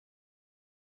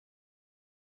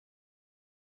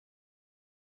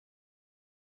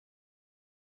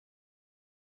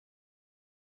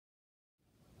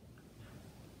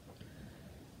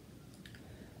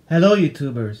Hello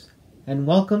YouTubers, and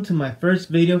welcome to my first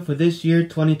video for this year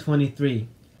 2023.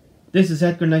 This is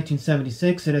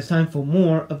Edgar1976 and it's time for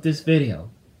more of this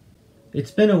video.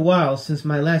 It's been a while since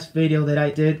my last video that I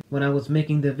did when I was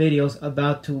making the videos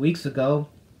about 2 weeks ago,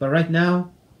 but right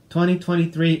now,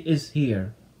 2023 is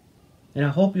here. And I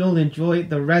hope you'll enjoy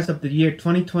the rest of the year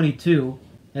 2022,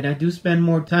 and I do spend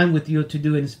more time with you to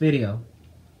do in this video.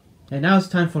 And now it's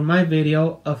time for my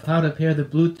video of how to pair the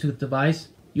Bluetooth device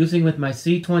using with my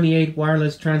C28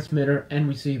 wireless transmitter and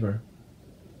receiver.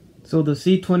 So the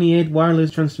C28 wireless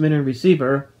transmitter and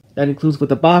receiver, that includes with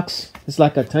the box, it's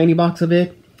like a tiny box of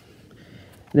it.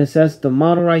 And it says the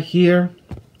model right here.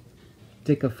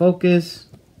 Take a focus.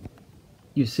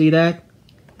 You see that?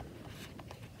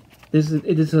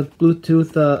 It is a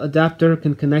Bluetooth adapter,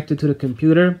 can connect it to the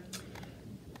computer.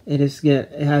 It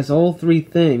has all three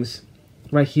things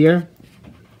right here.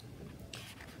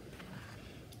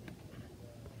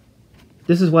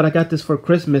 This is what I got this for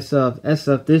Christmas of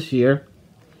this year.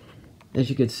 As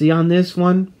you can see on this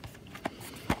one,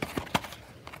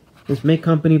 it's made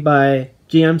company by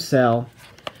GM Cell.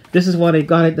 This is what I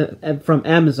got it from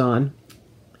Amazon.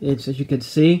 It's, as you can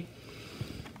see.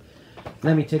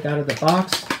 Let me take out of the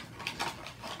box.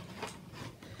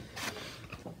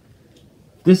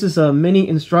 This is a mini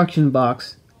instruction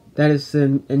box that is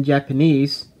in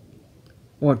Japanese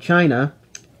or China,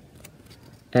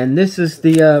 and this is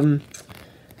the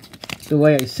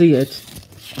way I see it.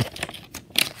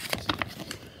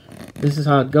 This is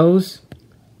how it goes.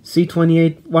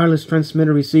 C28 wireless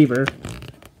transmitter receiver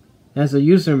has a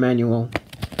user manual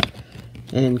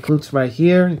and includes right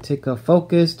here. Take a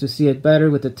focus to see it better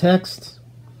with the text.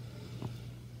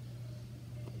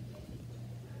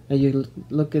 And you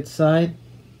look inside.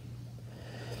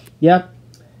 Yep.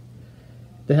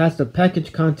 It has the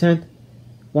package content.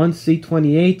 One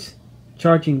C28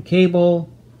 charging cable,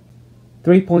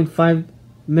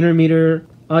 3.5mm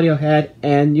audio head,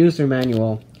 and user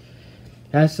manual.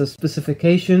 Has the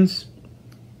specifications.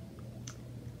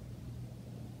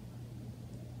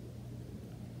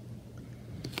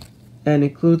 And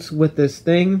includes with this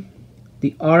thing,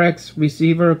 the RX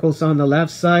receiver goes on the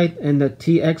left side and the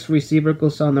TX receiver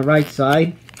goes on the right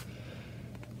side.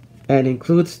 And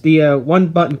includes the one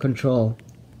button control,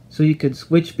 so you can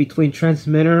switch between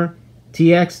transmitter,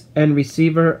 TX, and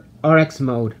receiver RX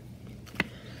mode.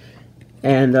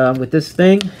 And with this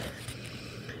thing,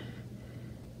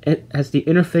 it has the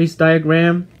interface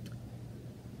diagram,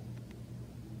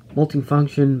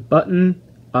 multifunction button,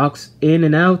 aux in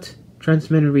and out,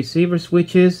 transmitter receiver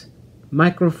switches,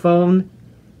 microphone,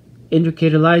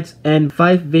 indicator lights, and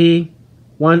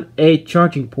 5V1A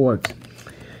charging port.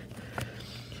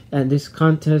 And this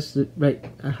contest, right,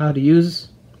 how to use,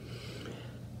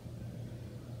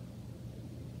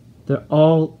 they're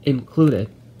all included.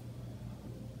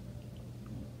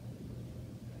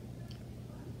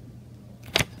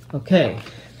 Okay.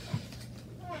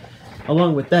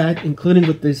 Along with that, including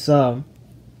with this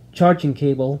charging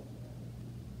cable,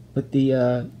 with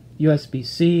the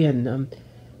USB-C and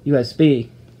USB,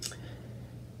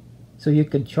 so you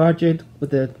can charge it with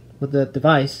the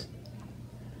device.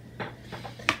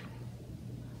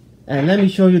 And let me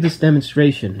show you this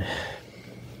demonstration,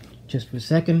 just for a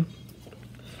second.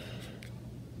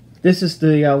 This is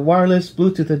the wireless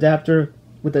Bluetooth adapter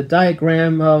with a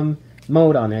diagram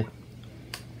mode on it.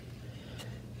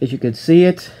 As you can see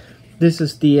it, this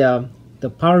is the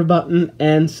power button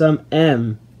and some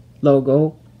M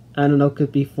logo. I don't know,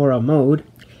 could be for a mode.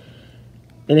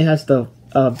 And it has the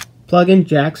plug-in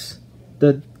jacks,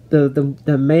 the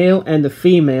male and the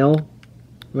female,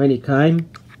 of any kind.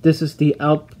 This is the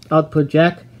output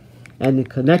jack, and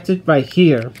it connected right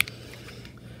here.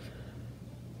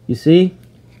 You see?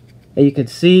 And you can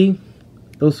see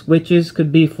those switches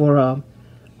could be for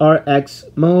RX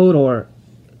mode or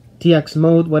TX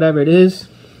mode, whatever it is.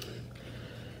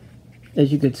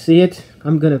 As you can see it,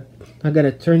 I'm gonna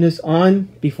turn this on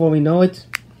before we know it.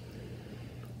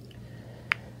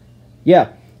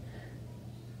 Yeah,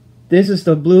 this is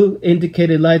the blue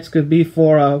indicated lights, could be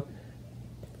for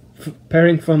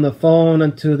pairing from the phone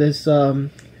onto this to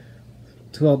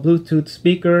a Bluetooth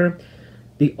speaker,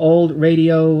 the old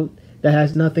radio that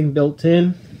has nothing built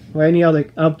in, or any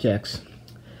other objects.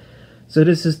 So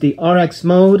this is the RX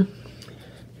mode,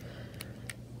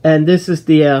 and this is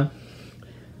the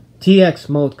TX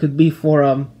mode, could be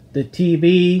for the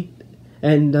TV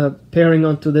and pairing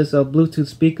onto this Bluetooth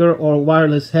speaker or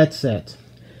wireless headset.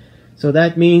 So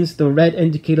that means the red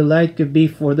indicator light could be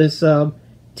for this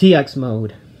TX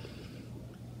mode.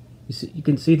 You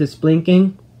can see this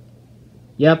blinking.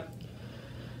 Yep.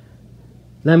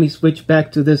 Let me switch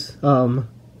back to this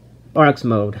RX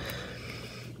mode.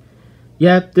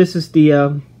 Yep, this is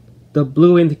the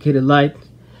blue indicated light.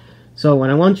 So what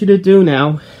I want you to do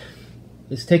now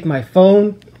is take my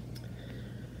phone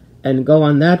and go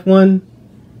on that one,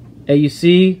 and you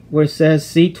see where it says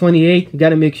C28. You got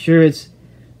to make sure it's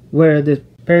where they're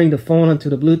pairing the phone onto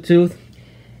the Bluetooth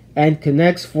and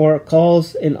connects for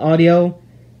calls and audio.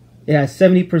 It has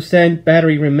 70%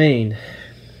 battery remained,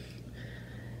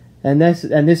 and this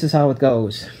is how it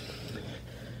goes.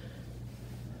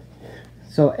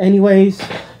 So anyways,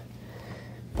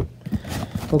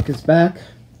 focus back.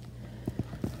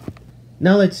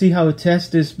 Now let's see how to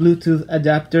test this Bluetooth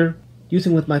adapter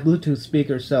using with my Bluetooth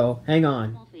speaker. So hang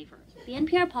on. The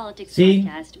NPR Politics See,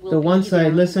 podcast will the ones I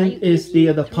listen is the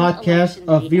podcast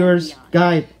of Viewers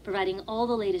Guide providing all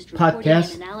the latest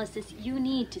podcast. and analysis you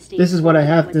need to stay. This is what I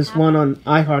have. This one on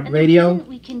iHeartRadio. And the reason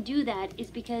we can do that is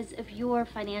because of your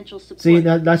financial support. See,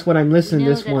 that's what I'm listening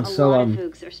to this one. So a lot of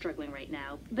folks are struggling right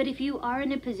now. But if you are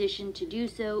in a position to do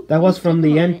so, that was from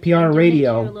the NPR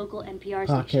Radio local NPR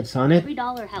pockets on it.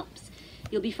 $3 helps.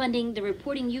 You'll be funding the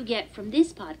reporting you get from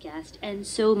this podcast and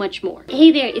so much more.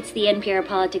 Hey there, it's the NPR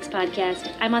Politics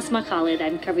Podcast. I'm Asma Khalid.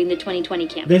 I'm covering the 2020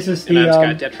 campaign. This is and I'm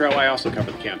Scott Detrow. I also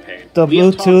cover the campaign. The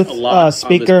Bluetooth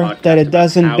speaker that it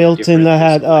doesn't built in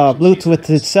had Bluetooth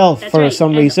itself for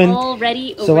some reason.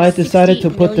 So I decided to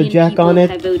put the jack on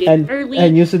it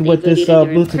and use it with this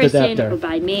Bluetooth adapter. Or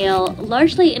by mail,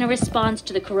 largely in a response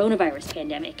to the coronavirus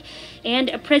pandemic, and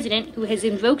a president who has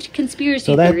invoked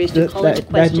conspiracy theories to call into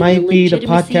question that might be the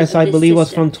podcast I believe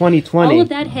was from 2020. All of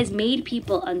that has made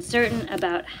people uncertain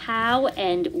about how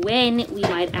and when we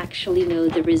might actually know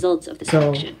the results of this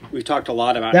election. We've talked a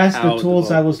lot about that's how the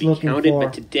tools I was looking counted, for.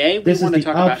 But today we want to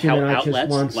talk about how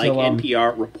outlets like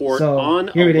NPR report on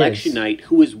election night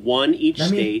who has won each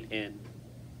state.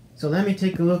 So let me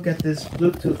take a look at this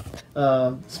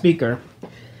Bluetooth speaker.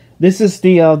 This is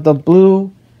the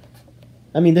blue.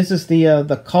 This is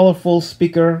the colorful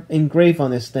speaker engraved on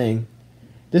this thing.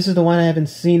 This is the one I haven't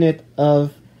seen it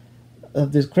of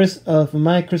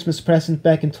my Christmas present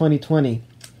back in 2020.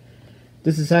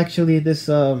 This is actually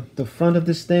the front of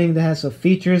this thing that has some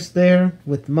features there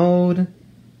with mode,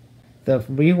 the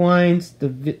rewinds,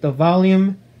 the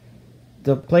volume,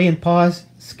 the play and pause,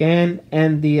 scan,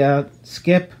 and the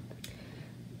skip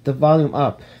the volume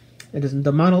up.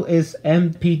 The model is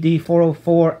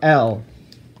MPD404L.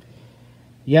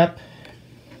 Yep.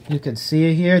 You can see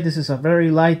it here. This is a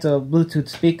very light Bluetooth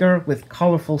speaker with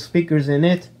colorful speakers in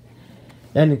it.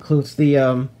 That includes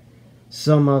the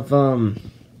some of the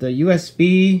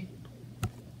USB,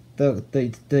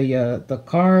 the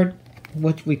card,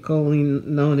 which we call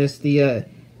known as the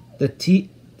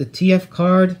TF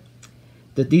card,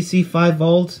 the DC 5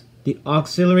 volts, the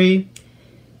auxiliary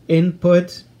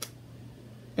input,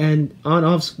 and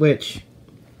on-off switch.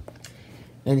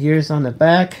 And here's on the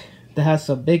back. That has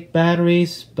some big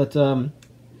batteries, but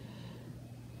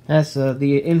has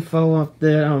the info of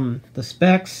the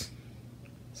specs.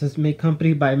 It says made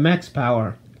company by Max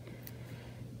Power.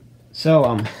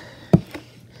 So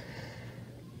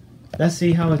let's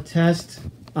see how it tests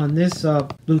on this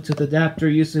Bluetooth adapter.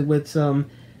 Use it with some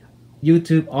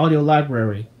YouTube audio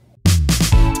library.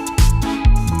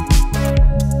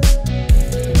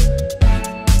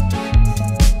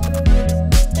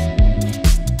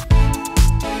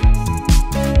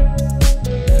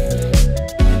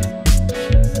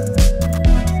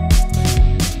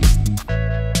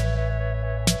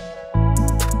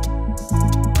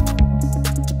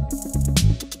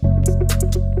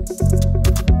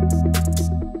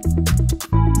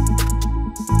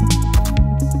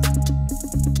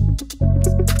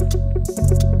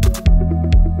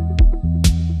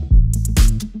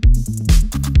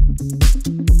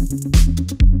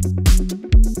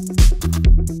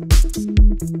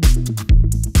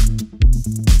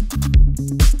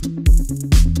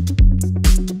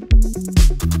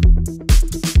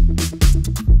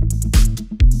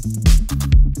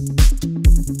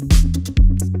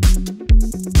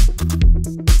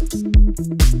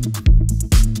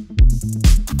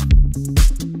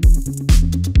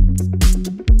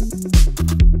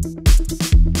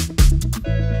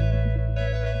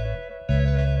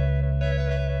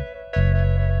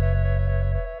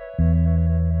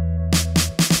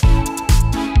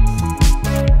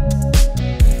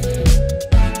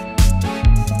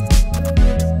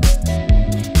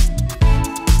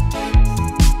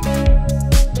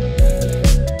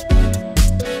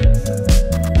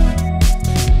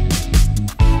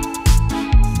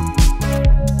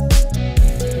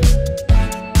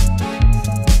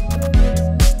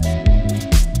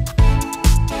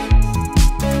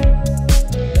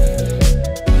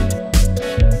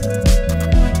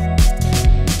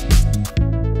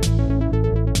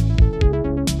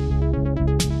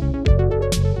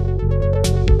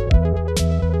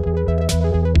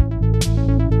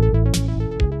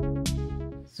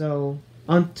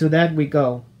 on to that we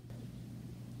go.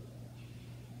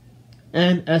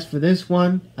 And as for this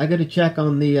one, I gotta check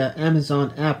on the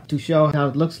Amazon app to show how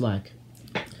it looks like.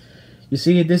 You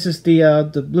see, this is the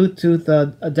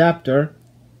Bluetooth adapter,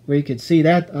 where you can see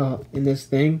that in this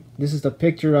thing. This is the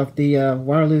picture of the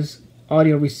wireless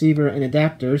audio receiver and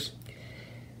adapters.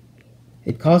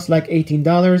 It costs like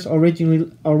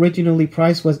 $18. Originally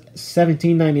price was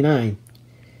 $17.99.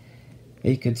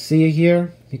 You can see it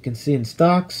here. You can see in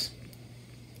stocks.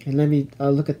 And let me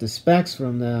look at the specs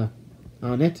from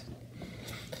on it.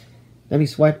 Let me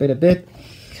swipe it a bit.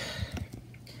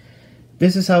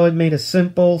 This is how it made a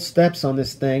simple steps on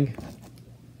this thing.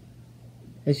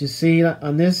 As you see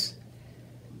on this,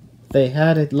 they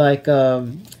had it like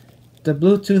the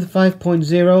Bluetooth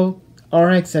 5.0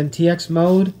 RX and TX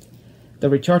mode, the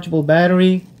rechargeable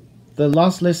battery, the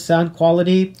lossless sound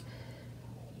quality,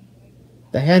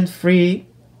 the hand-free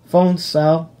phone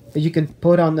cell that you can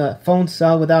put on the phone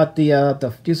cell without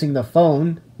using the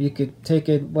phone. You could take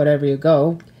it wherever you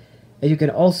go, and you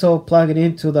can also plug it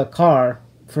into the car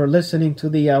for listening to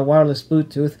the wireless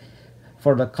Bluetooth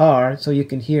for the car, so you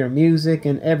can hear music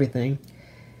and everything.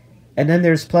 And then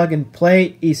there's plug and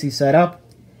play, easy setup,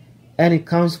 and it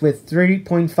comes with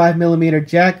 3.5mm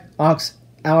jack aux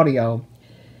audio.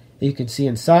 You can see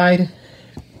inside,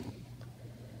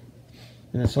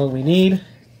 and that's all we need.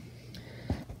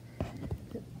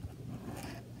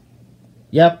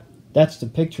 Yep, that's the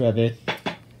picture of it.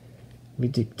 Let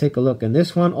me take a look in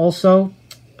this one also.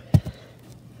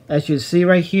 As you see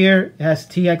right here, it has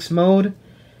TX mode.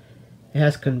 It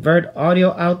has convert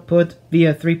audio output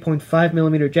via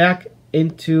 3.5mm jack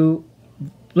into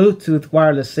Bluetooth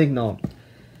wireless signal.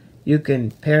 You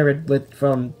can pair it with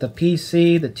from the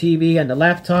PC, the TV, and the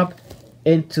laptop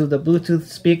into the Bluetooth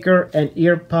speaker and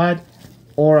ear pod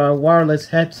or a wireless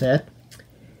headset.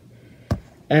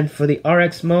 And for the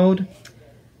RX mode,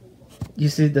 you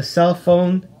see the cell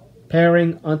phone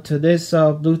pairing onto this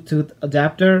Bluetooth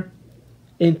adapter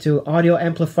into audio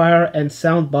amplifier and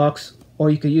sound box, or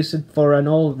you could use it for an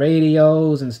old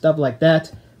radios and stuff like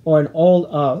that, or an old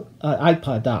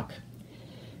iPod dock.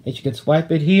 And you can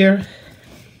swipe it here.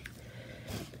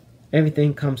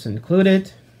 Everything comes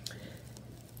included.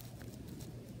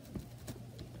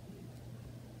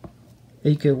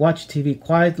 You can watch TV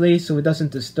quietly so it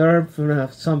doesn't disturb for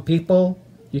some people.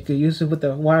 You could use it with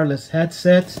a wireless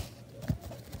headset.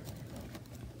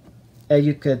 And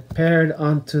you could pair it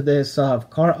onto this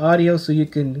car audio so you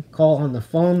can call on the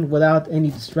phone without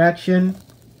any distraction.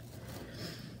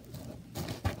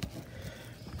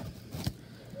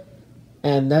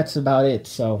 And that's about it.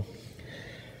 So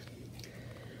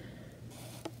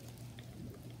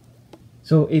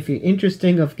if you're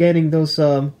interested of getting those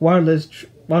wireless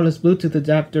Bluetooth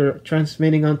adapter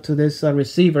transmitting onto this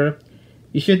receiver,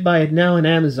 you should buy it now on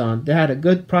Amazon. They had a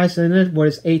good price in it, where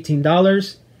it's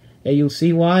 $18, and you'll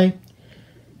see why.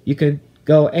 You could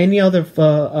go any other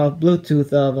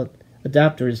Bluetooth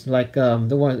adapters like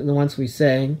the ones we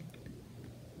sang.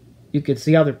 You could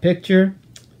see other picture.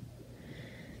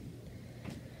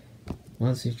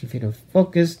 Once if you don't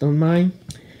focus, don't mind.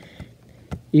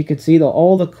 You can see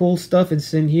all the cool stuff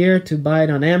is in here to buy it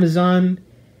on Amazon,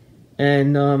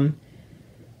 and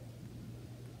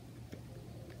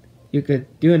you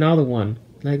could do another one,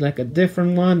 like a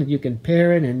different one that you can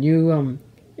pair it, and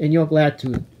you're glad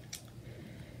to.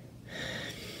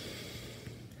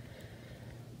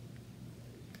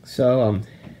 So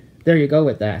there you go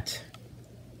with that.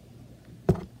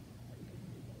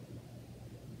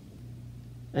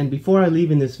 And before I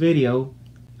leave in this video,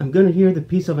 I'm gonna hear the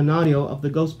piece of an audio of the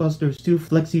Ghostbusters 2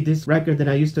 Flexi Disc record that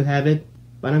I used to have it,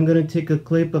 but I'm gonna take a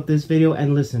clip of this video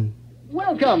and listen.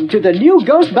 Welcome to the new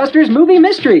Ghostbusters movie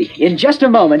mystery. In just a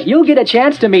moment, you'll get a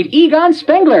chance to meet Egon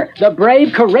Spengler, the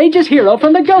brave, courageous hero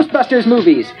from the Ghostbusters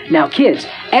movies. Now, kids,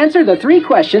 answer the 3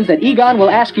 questions that Egon will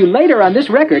ask you later on this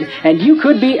record, and you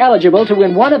could be eligible to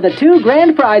win one of the 2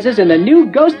 grand prizes in the new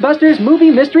Ghostbusters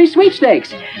movie mystery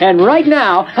sweepstakes. And right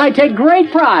now, I take great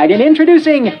pride in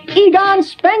introducing Egon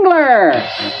Spengler.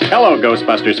 Hello,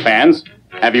 Ghostbusters fans.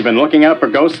 Have you been looking out for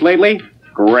ghosts lately?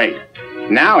 Great.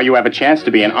 Now you have a chance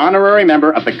to be an honorary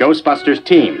member of the Ghostbusters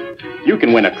team. You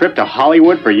can win a trip to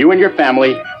Hollywood for you and your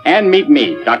family, and meet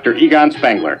me, Dr. Egon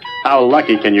Spengler. How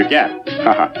lucky can you get?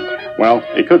 Well,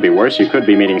 it could be worse. You could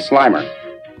be meeting Slimer.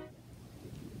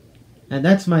 And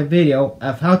that's my video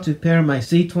of how to pair my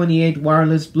C28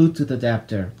 wireless Bluetooth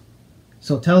adapter.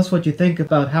 So tell us what you think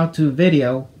about how to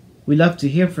video. We love to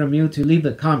hear from you, to leave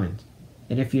a comment.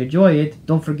 And if you enjoy it,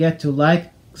 don't forget to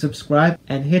like, subscribe,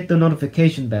 and hit the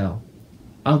notification bell.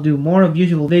 I'll do more of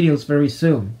usual videos very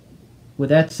soon. With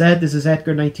that said, this is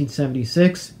Edgar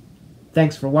 1976.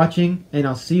 Thanks for watching, and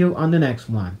I'll see you on the next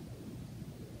one.